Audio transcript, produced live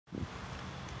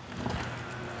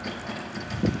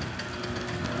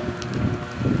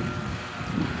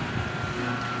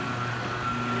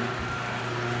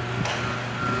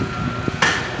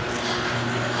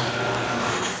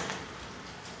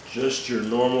just your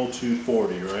normal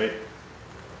 240, right?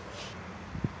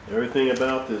 Everything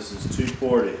about this is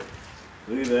 240.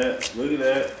 Look at that, look at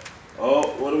that. Oh,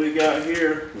 what do we got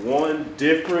here? One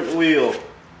different wheel.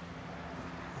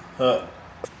 Huh.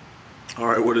 All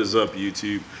right, what is up,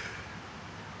 YouTube?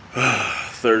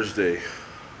 Thursday.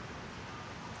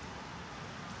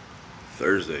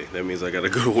 That means I gotta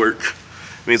go to work.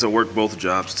 It means I work both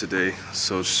jobs today,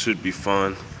 so it should be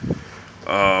fun.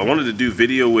 I wanted to do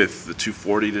video with the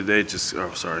 240 today.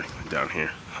 Oh, sorry, down here.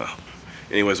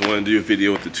 Anyways, I wanted to do a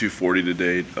video with the 240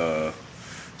 today.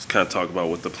 Just kind of talk about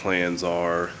what the plans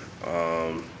are,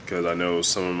 because I know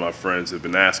some of my friends have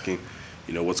been asking,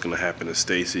 you know, what's going to happen to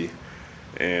Stacy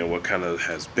and what kind of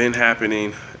has been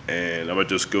happening. And I'm gonna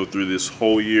just go through this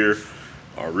whole year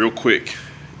real quick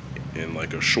in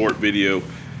like a short video,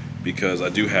 because I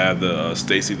do have the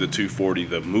Stacy the 240,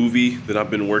 the movie that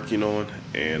I've been working on,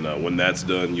 and when that's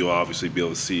done, you'll obviously be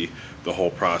able to see the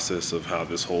whole process of how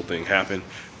this whole thing happened.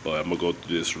 But I'm gonna go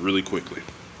through this really quickly.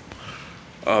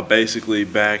 Basically,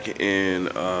 back in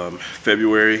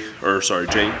January,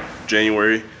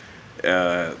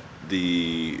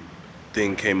 the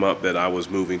thing came up that I was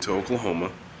moving to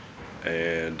Oklahoma,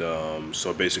 and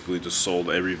so basically just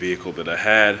sold every vehicle that I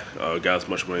had, got as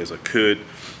much money as I could,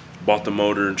 bought the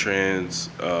motor and trans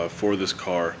for this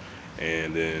car,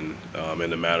 and then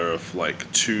in a matter of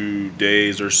like 2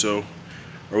 days or so,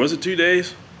 or was it 2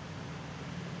 days?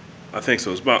 I think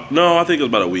so. I think it was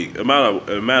about a week. A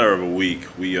matter of a week,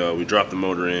 we dropped the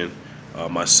motor in.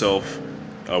 Myself,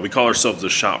 we call ourselves the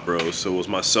Shop Bros. So it was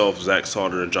myself, Zach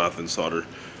Sauter, and Jonathan Sauter.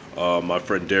 My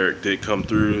friend Derek did come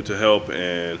through to help,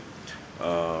 and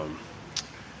I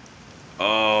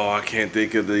can't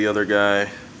think of the other guy.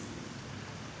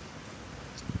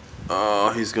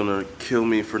 Oh, he's gonna kill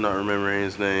me for not remembering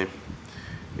his name.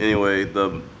 Anyway,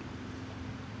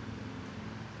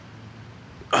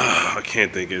 I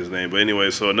can't think of his name, but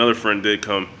anyway, so another friend did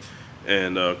come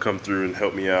through and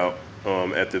help me out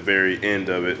at the very end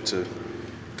of it to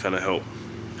kind of help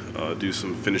do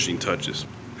some finishing touches.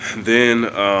 Then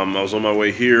I was on my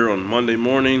way here on Monday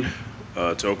morning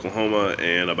to Oklahoma,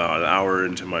 and about an hour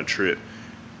into my trip,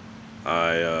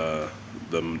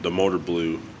 the motor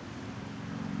blew,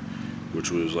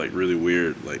 which was like really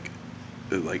weird, like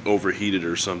it like overheated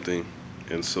or something.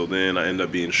 And so then I ended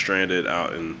up being stranded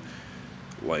out in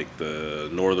like the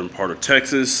northern part of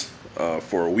Texas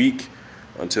for a week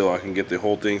until I can get the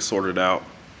whole thing sorted out,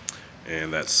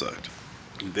 and that sucked.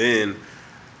 Then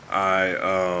I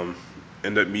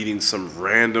ended up meeting some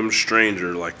random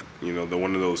stranger, like, you know,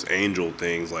 one of those angel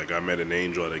things, like I met an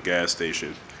angel at a gas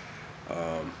station.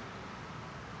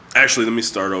 Actually, let me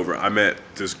start over. I met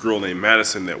this girl named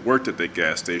Madison that worked at that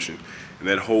gas station, and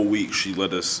that whole week she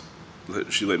let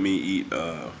me eat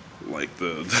like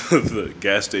the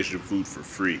gas station food for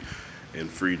free, and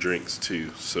free drinks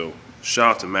too. So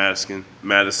shout out to Madison.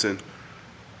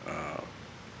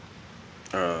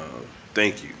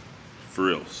 Thank you, for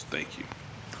reals, thank you.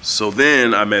 So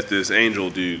then I met this angel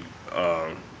dude,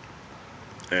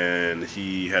 and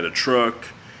he had a truck.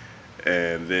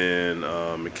 And then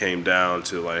it came down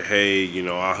to like, hey, you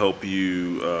know, I'll help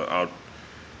you.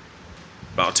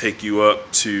 I'll take you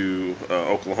up to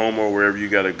Oklahoma, or wherever you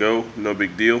gotta go. No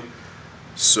big deal.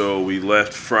 So we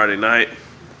left Friday night.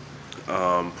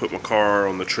 Put my car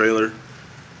on the trailer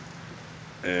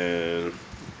and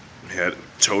had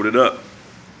towed it up.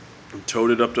 Towed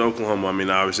it up to Oklahoma. I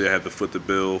mean, obviously I had to foot the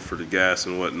bill for the gas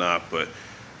and whatnot,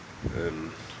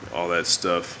 and all that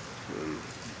stuff, and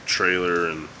trailer,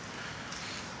 and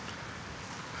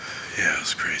yeah, it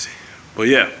was crazy. But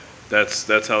yeah, that's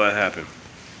how that happened.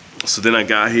 So then I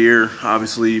got here,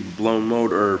 obviously blown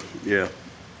motor,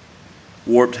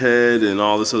 warped head and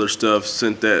all this other stuff.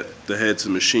 Sent the head to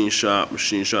the machine shop.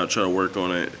 Machine shop tried to work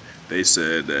on it. They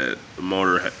said that the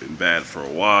motor had been bad for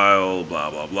a while, blah,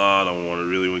 blah, blah. I don't want to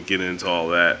really get into all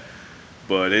that.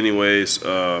 But anyways,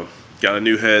 got a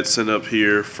new head sent up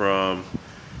here from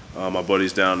my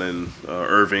buddies down in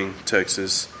Irving,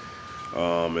 Texas.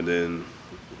 And then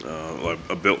like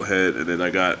a built head, and then I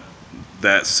got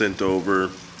that sent over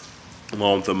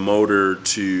along with the motor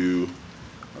to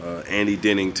Andy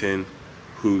Dennington,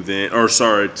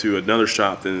 to another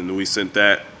shop. Then we sent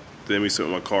that. Then we sent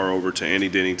my car over to Andy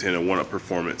Dennington at One Up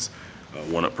Performance,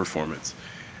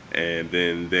 and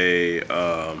then they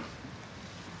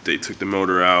took the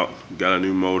motor out, got a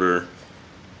new motor.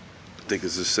 I think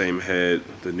it's the same head,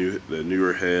 the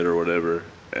newer head or whatever,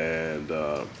 and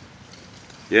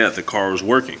yeah, the car was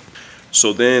working.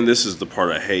 So then this is the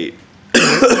part I hate.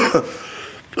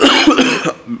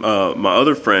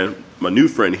 My new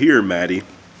friend here, Maddie,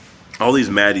 all these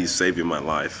Maddies saving my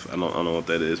life. I don't know what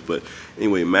that is, but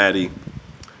anyway, Maddie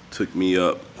took me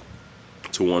up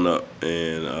to One Up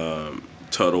and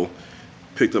Tuttle,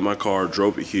 picked up my car,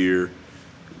 drove it here,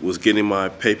 was getting my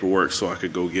paperwork so I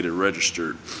could go get it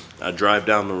registered. I drive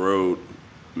down the road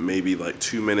maybe like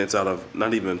 2 minutes out of,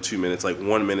 not even 2 minutes, like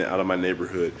 1 minute out of my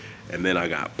neighborhood, and then I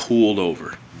got pulled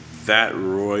over. That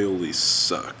royally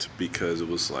sucked because it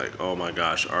was like, oh my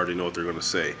gosh, I already know what they're gonna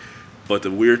say. But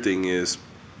the weird thing is,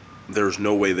 there's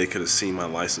no way they could have seen my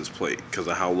license plate because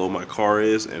of how low my car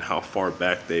is and how far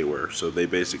back they were. So they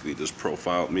basically just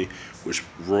profiled me, which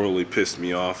royally pissed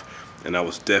me off. And I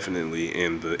was definitely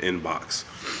in the inbox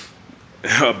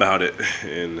about it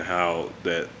and how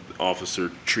that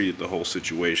officer treated the whole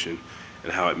situation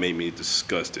and how it made me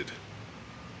disgusted.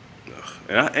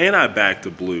 Ugh. And I backed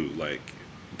the blue. Like,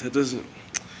 that doesn't,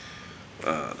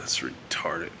 that's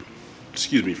retarded.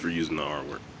 Excuse me for using the R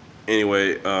word.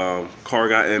 Anyway, car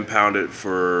got impounded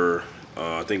for,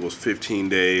 I think it was 15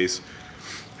 days.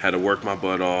 Had to work my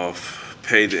butt off,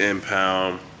 paid the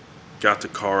impound, got the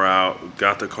car out,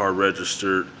 got the car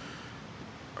registered.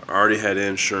 I already had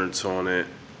insurance on it.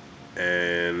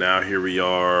 And now here we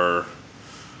are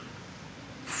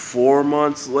 4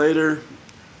 months later,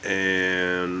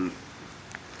 and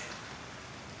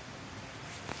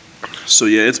so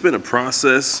yeah, it's been a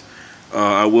process.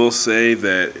 I will say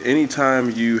that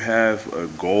anytime you have a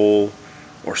goal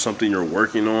or something you're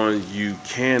working on, you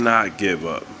cannot give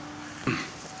up.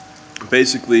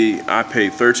 Basically, I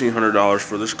paid $1,300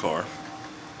 for this car.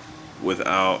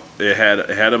 Without it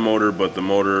had a motor, but the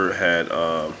motor had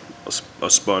a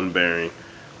spun bearing.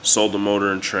 Sold the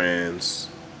motor and trans.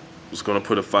 Was gonna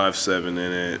put a 5.7 in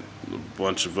it. A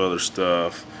bunch of other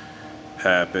stuff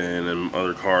happened, and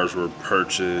other cars were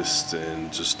purchased,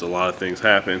 and just a lot of things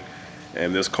happened.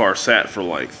 And this car sat for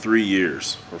like 3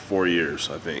 years or 4 years,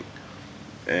 I think.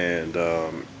 And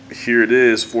here it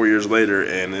is 4 years later,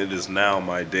 and it is now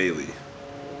my daily,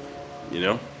 you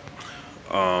know.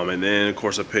 And then of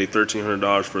course I paid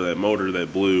 $1,300 for that motor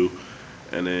that blew,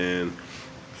 and then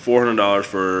 $400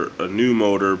 for a new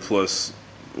motor, plus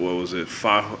what was it,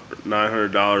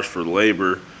 $900 for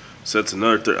labor. So that's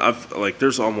another like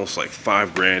there's almost like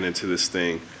 $5 grand into this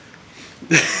thing.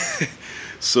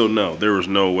 So no, there was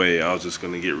no way I was just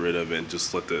gonna get rid of it and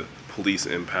just let the police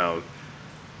impound,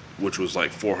 which was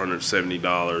like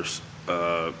 $470,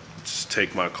 just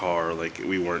take my car. Like,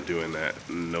 we weren't doing that.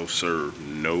 No sir,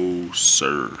 no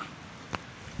sir.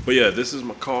 But yeah, this is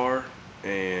my car,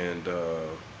 and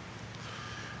you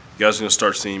guys are gonna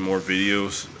start seeing more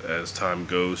videos as time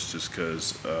goes, just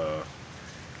because I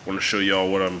want to show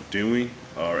y'all what I'm doing.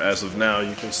 As of now,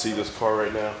 you can see this car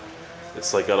right now.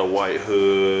 It's like got a white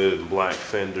hood, black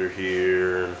fender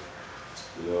here,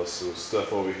 you know, some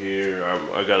stuff over here.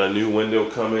 I got a new window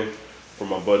coming from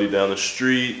my buddy down the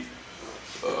street.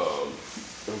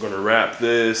 I'm gonna wrap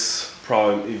this.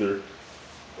 Probably either,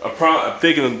 I'm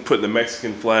thinking of putting the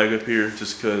Mexican flag up here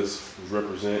just because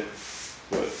represent.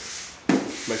 But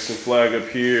Mexican flag up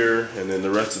here, and then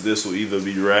the rest of this will either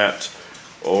be wrapped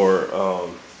or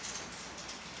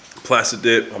plastic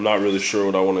dip. I'm not really sure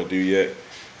what I want to do yet.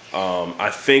 I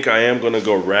think I am gonna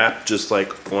go wrap just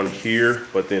like on here,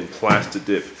 but then plastic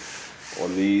dip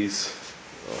on these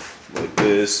like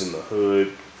this and the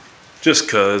hood. Just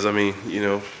cause, I mean, you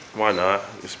know, why not?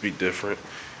 Just be different.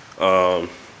 I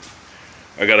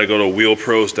gotta go to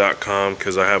wheelpros.com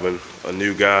because I have a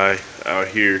new guy out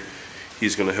here.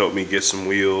 He's gonna help me get some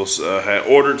wheels. I had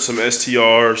ordered some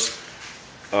STRs,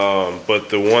 but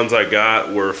the ones I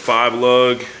got were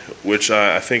 5-lug, which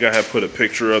I think I have put a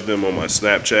picture of them on my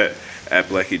Snapchat at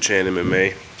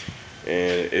Blackiechanmma,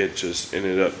 and it just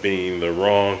ended up being the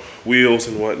wrong wheels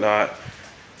and whatnot.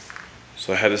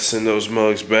 So I had to send those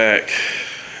mugs back,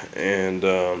 and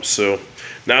so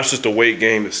now it's just a wait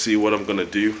game to see what I'm gonna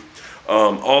do.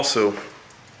 Also,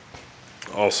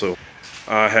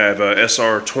 I have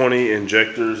SR20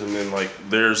 injectors, and then like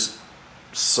there's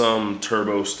some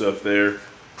turbo stuff there.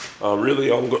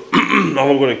 Really, all I'm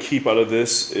going to keep out of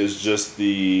this is just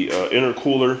the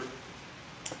intercooler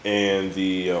and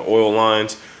the oil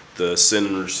lines, the send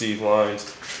and receive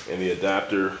lines, and the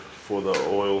adapter for the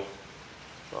oil,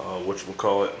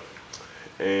 whatchamacallit.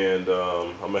 And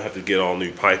I'm going to have to get all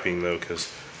new piping though,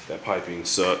 because that piping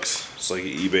sucks. It's like an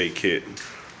eBay kit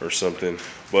or something.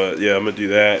 But yeah, I'm going to do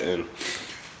that, and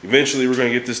eventually we're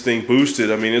going to get this thing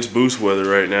boosted. I mean, it's boost weather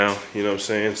right now, you know what I'm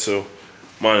saying? So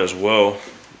might as well.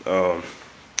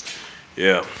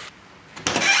 Yeah.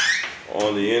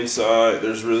 On the inside,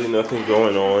 there's really nothing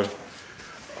going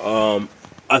on.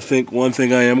 I think one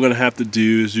thing I am going to have to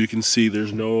do, as you can see,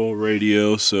 there's no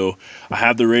radio. So I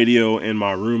have the radio in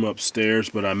my room upstairs,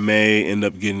 but I may end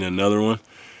up getting another one.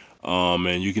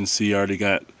 And you can see I already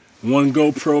got one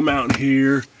GoPro mount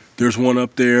here. There's one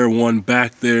up there, one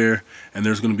back there, and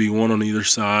there's going to be one on either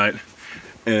side.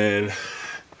 And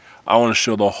I want to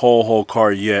show the whole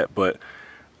car yet, but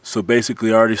so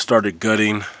basically I already started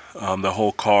gutting the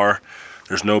whole car.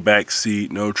 There's no back seat,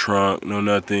 no trunk, no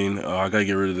nothing. I gotta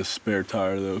get rid of this spare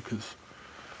tire though, because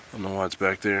I don't know why it's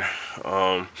back there.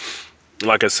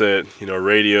 Like I said, you know,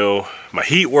 radio, my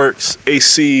heat works,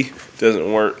 AC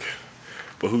doesn't work.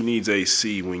 But who needs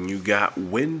AC when you got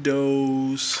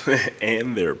windows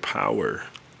and their power?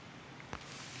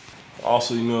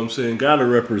 Also, you know what I'm saying, gotta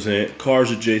represent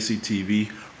Cars at JCTV.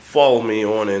 Follow me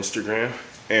on Instagram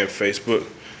and Facebook.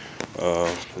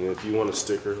 And if you want a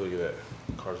sticker, look at that,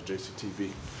 Cars at JCTV.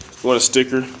 If you want a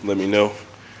sticker, let me know.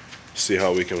 See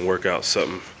how we can work out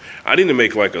something. I need to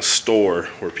make like a store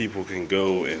where people can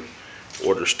go and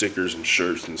order stickers and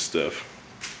shirts and stuff.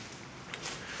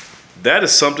 That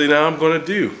is something that I'm gonna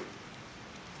do.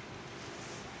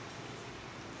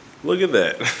 Look at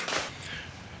that.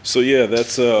 So yeah,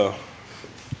 that's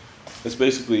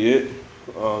basically it.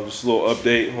 Just a little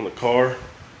update on the car.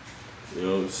 You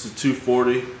know, this is a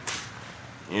 240.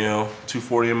 You know,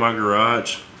 240 in my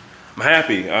garage. I'm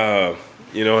happy.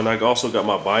 You know, and I also got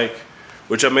my bike,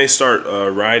 which I may start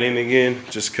riding again,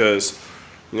 just cause,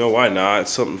 you know, why not?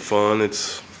 It's something fun.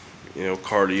 It's, you know,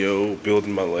 cardio,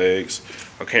 building my legs.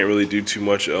 I can't really do too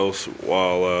much else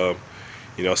while,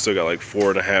 you know, I still got like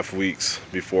 4.5 weeks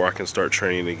before I can start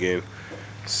training again.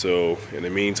 So in the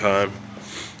meantime,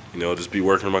 you know, just be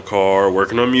working on my car,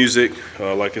 working on music.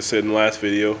 Like I said in the last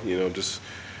video, you know, just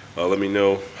let me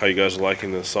know how you guys are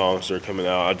liking the songs that are coming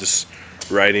out. I'm just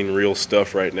writing real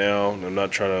stuff right now. I'm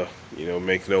not trying to, you know,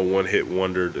 make no one-hit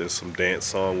wonder. There's some dance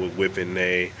song with Whip and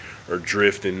Nay or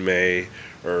Drift in May,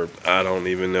 or I don't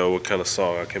even know what kind of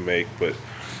song I can make, but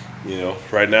you know,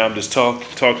 right now I'm just talking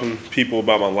to people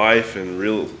about my life and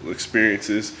real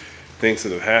experiences, things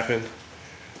that have happened.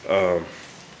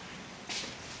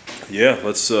 Yeah,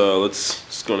 let's go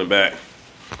in the back.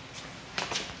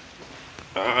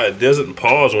 It doesn't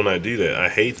pause when I do that. I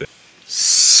hate that.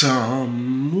 Somewhere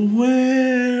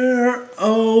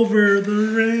over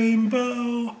the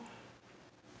rainbow.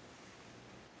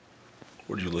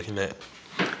 What are you looking at?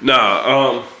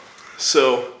 Nah,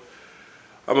 so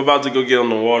I'm about to go get on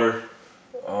the water.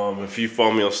 If you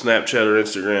follow me on Snapchat or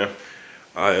Instagram,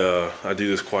 I do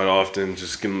this quite often.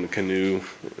 Just get in the canoe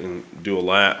and do a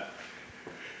lap.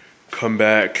 Come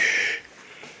back,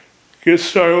 get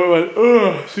started with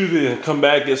my, excuse me, come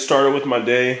back, get started with my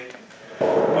day.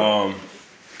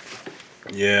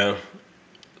 Yeah,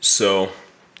 so,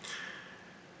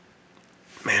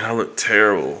 man, I look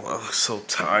terrible. I look so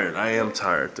tired. I am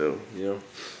tired though, you know,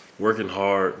 working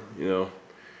hard, you know.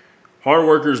 Hard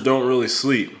workers don't really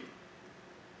sleep.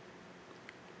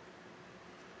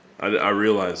 I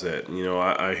realize that, you know,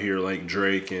 I hear like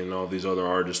Drake and all these other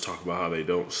artists talk about how they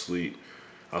don't sleep.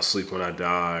 I'll sleep when I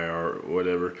die or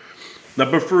whatever.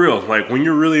 Now, but for real, like when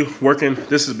you're really working,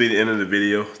 this will be the end of the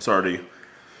video. It's already,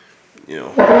 you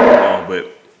know, long,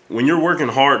 but when you're working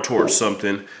hard towards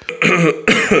something,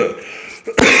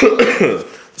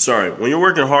 sorry, when you're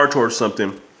working hard towards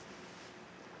something,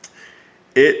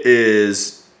 it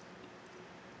is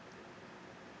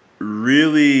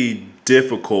really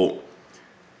difficult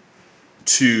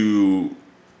to,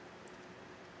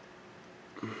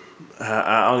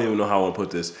 I don't even know how I want to put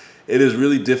this. It is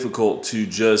really difficult to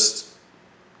just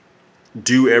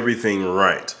do everything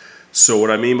right. So what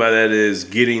I mean by that is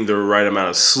getting the right amount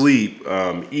of sleep,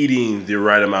 eating the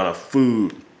right amount of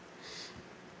food,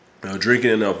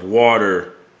 drinking enough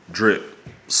water, drip,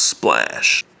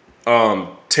 splash,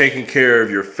 taking care of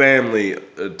your family,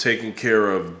 taking care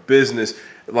of business.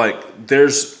 Like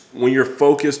there's, when you're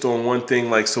focused on one thing,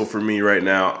 like so for me right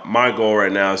now, my goal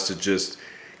right now is to just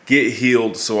get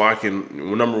healed so I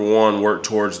can, number one, work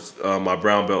towards my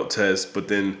brown belt test, but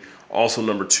then also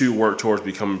number two, work towards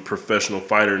becoming a professional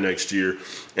fighter next year,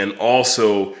 and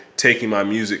also taking my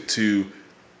music to,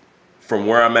 from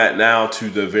where I'm at now to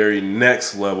the very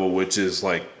next level, which is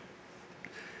like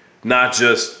not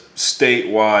just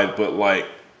statewide, but like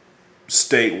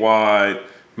statewide,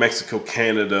 Mexico,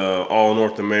 Canada, all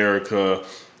North America,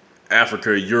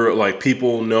 Africa, Europe, like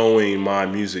people knowing my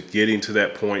music, getting to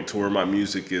that point to where my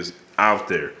music is out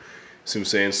there. See what I'm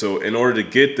saying? So in order to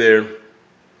get there,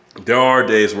 there are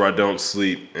days where I don't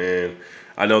sleep, and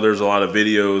I know there's a lot of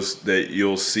videos that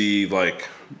you'll see, like,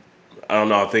 I don't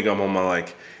know, I think I'm on my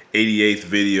like 88th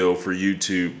video for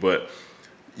YouTube, but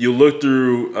you look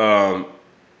through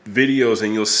videos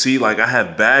and you'll see like I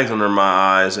have bags under my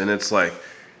eyes, and it's like,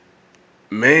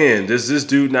 man, does this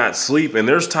dude not sleep? And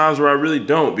there's times where I really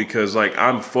don't, because like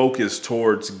I'm focused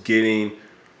towards getting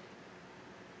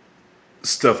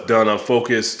stuff done. I'm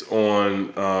focused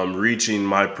on reaching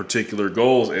my particular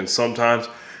goals, and sometimes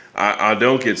I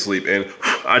don't get sleep, and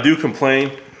I do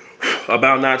complain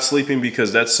about not sleeping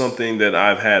because that's something that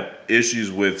I've had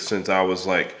issues with since I was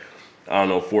like, I don't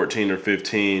know, 14 or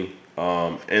 15.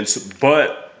 And so,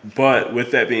 but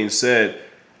with that being said,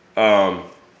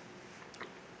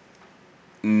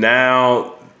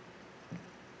 now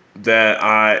that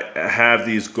I have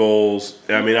these goals,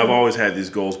 I mean, I've always had these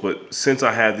goals, but since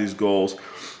I have these goals,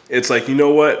 it's like, you know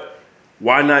what?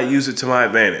 Why not use it to my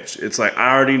advantage? It's like,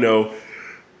 I already know,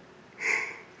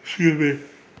 excuse me,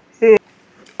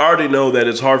 I already know that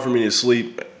it's hard for me to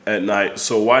sleep at night,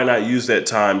 so why not use that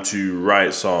time to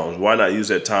write songs? Why not use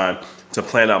that time to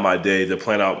plan out my day, to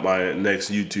plan out my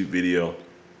next YouTube video?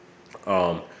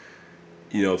 You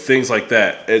know, things like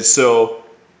that. And so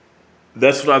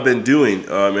that's what I've been doing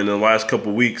in the last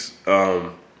couple weeks.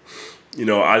 You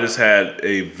know, I just had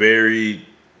a very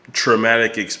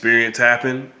traumatic experience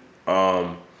happen.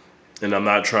 And I'm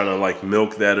not trying to like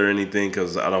milk that or anything,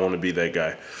 because I don't want to be that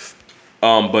guy.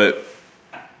 But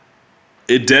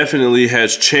it definitely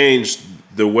has changed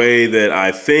the way that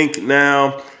I think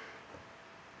now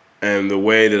and the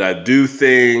way that I do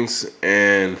things,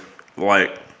 and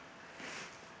like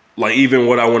even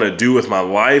what I want to do with my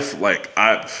life. Like,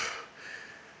 I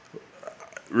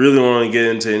really don't want to get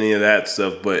into any of that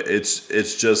stuff, but it's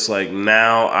just like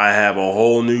now I have a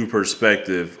whole new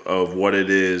perspective of what it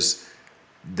is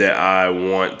that I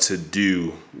want to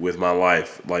do with my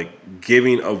life. Like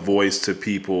giving a voice to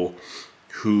people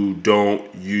who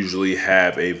don't usually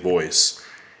have a voice.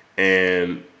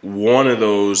 And one of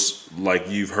those, like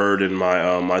you've heard in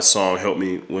my my song "Help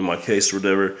Me Win My Case" or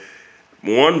whatever,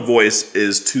 one voice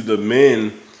is to the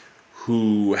men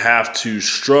who have to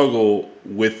struggle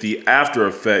with the after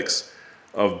effects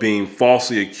of being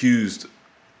falsely accused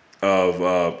of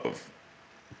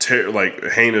like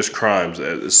heinous crimes,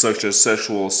 such as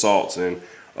sexual assaults and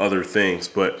other things.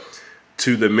 But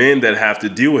to the men that have to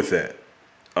deal with that,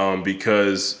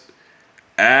 because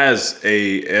as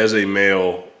a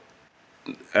male,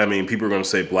 I mean, people are going to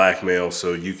say black male,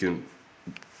 so you can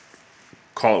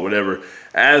call it whatever.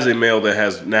 As a male that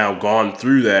has now gone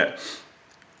through that,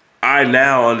 I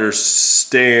now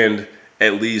understand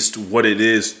at least what it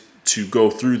is to go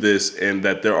through this, and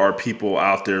that there are people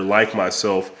out there like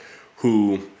myself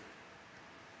who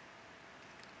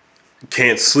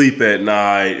can't sleep at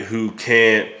night, who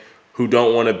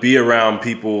don't want to be around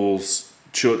people's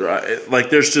children. Like,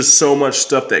 there's just so much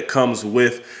stuff that comes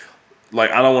with,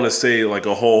 like, I don't want to say like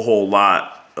a whole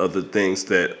lot of the things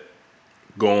that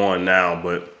go on now,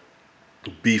 but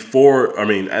before, I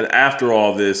mean, and after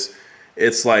all this,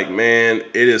 it's like, man,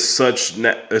 it's such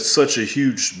a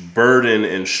huge burden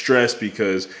and stress,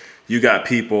 because you got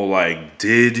people like,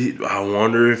 I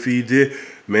wonder if he did.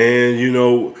 Man, you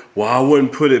know, well, I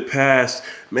wouldn't put it past,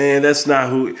 man, that's not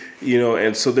who, you know.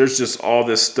 And so there's just all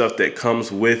this stuff that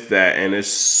comes with that, and it's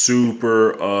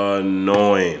super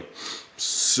annoying.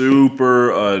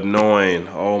 Super annoying.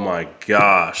 Oh my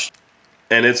gosh.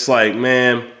 And it's like,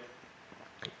 man,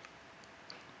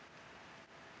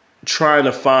 trying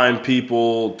to find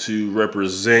people to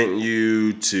represent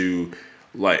you, to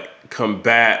like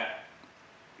combat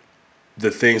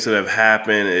the things that have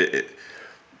happened.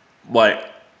 Like,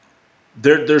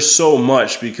 there's so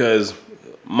much, because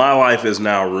my life is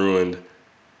now ruined,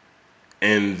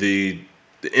 and the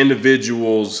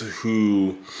individuals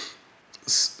who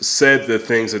said the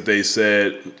things that they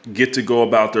said get to go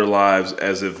about their lives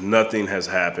as if nothing has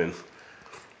happened.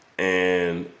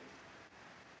 And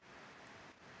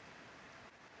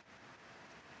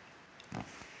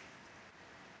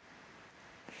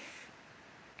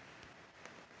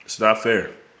it's not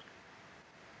fair.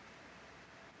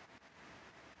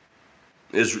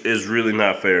 It's really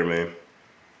not fair, man.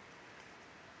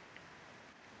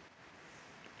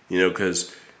 You know,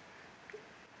 because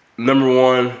number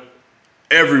one,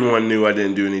 everyone knew I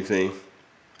didn't do anything.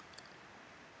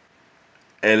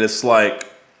 And it's like,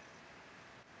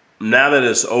 now that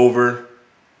it's over,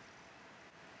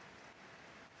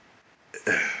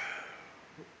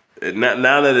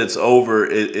 now that it's over,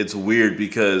 it's weird,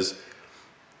 because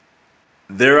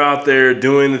they're out there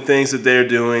doing the things that they're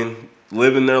doing,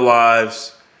 living their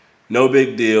lives, no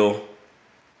big deal.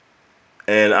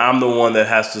 And I'm the one that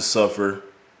has to suffer.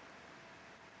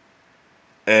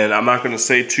 And I'm not going to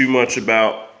say too much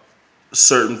about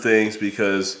certain things,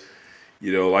 because,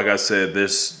 you know, like I said,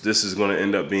 this is going to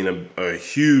end up being a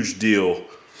huge deal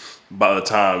by the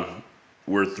time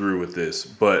we're through with this.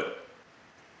 But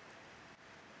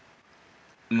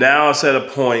now it's at a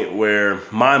point where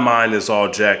my mind is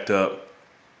all jacked up,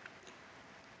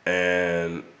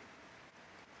 and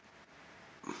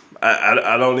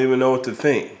I don't even know what to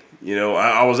think. You know,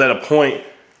 I was at a point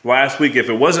last week, if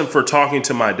it wasn't for talking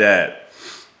to my dad,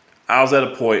 I was at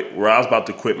a point where I was about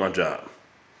to quit my job.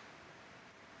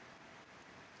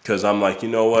 Because I'm like, you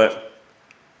know what?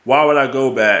 Why would I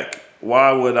go back?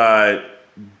 Why would I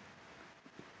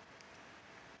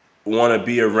want to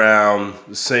be around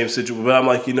the same situation? But I'm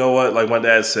like, you know what? Like my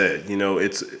dad said, you know,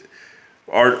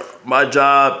 my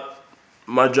job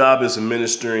is a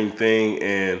ministering thing,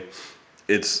 and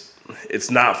it's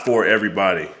not for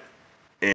everybody.